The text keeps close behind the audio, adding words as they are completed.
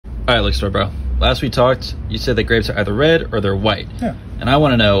All right, liquor store bro. Last we talked, you said that grapes are either red or they're white. Yeah. And I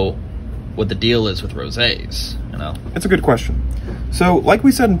want to know what the deal is with rosés, you know? It's a good question. So, like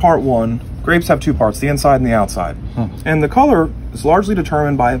we said in part one, grapes have two parts, the inside and the outside. And the color is largely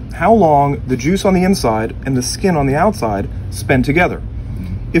determined by how long the juice on the inside and the skin on the outside spend together.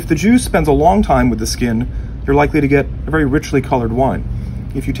 If the juice spends a long time with the skin, you're likely to get a very richly colored wine.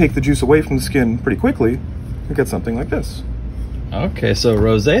 If you take the juice away from the skin pretty quickly, you get something like this. Okay, so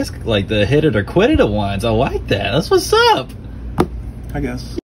rosés like the hit it or quit it of wines. I like that. That's what's up. I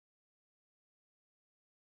guess.